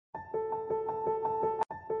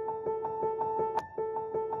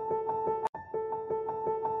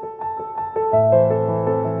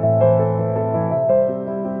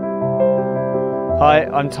Hi,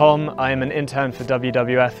 I'm Tom. I'm an intern for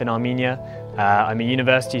WWF in Armenia. I'm a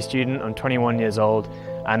university student, I'm 21 years old,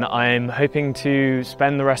 and I'm hoping to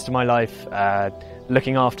spend the rest of my life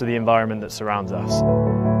looking after the environment that surrounds us.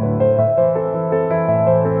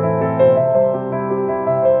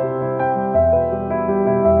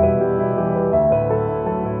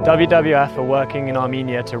 WWF are working in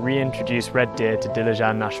Armenia to reintroduce red deer to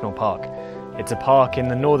Dilajan National Park. It's a park in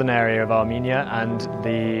the northern area of Armenia, and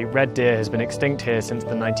the red deer has been extinct here since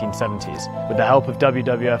the 1970s. With the help of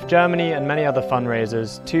WWF Germany and many other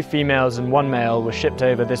fundraisers, 2 females and 1 male were shipped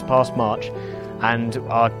over this past March and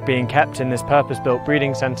are being kept in this purpose-built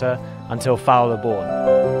breeding centre until fowl are born.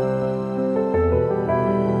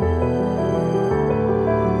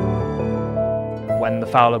 When the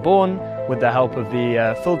fowl are born, with the help of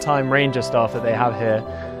the full-time ranger staff that they have here,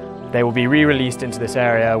 they will be re-released into this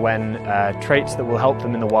area when traits that will help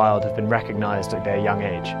them in the wild have been recognised at their young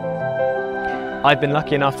age. I've been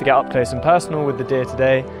lucky enough to get up close and personal with the deer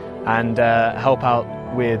today and help out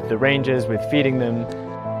with the rangers, with feeding them.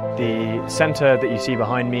 The centre that you see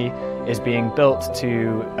behind me is being built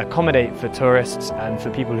to accommodate for tourists and for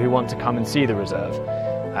people who want to come and see the reserve.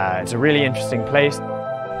 It's a really interesting place.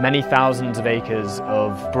 Many thousands of acres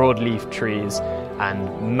of broadleaf trees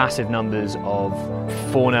and massive numbers of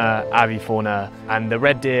fauna, avifauna, and the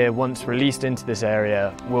red deer, once released into this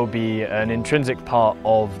area, will be an intrinsic part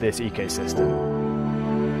of this ecosystem.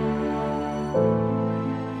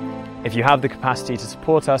 If you have the capacity to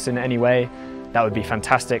support us in any way, that would be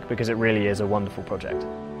fantastic, because it really is a wonderful project.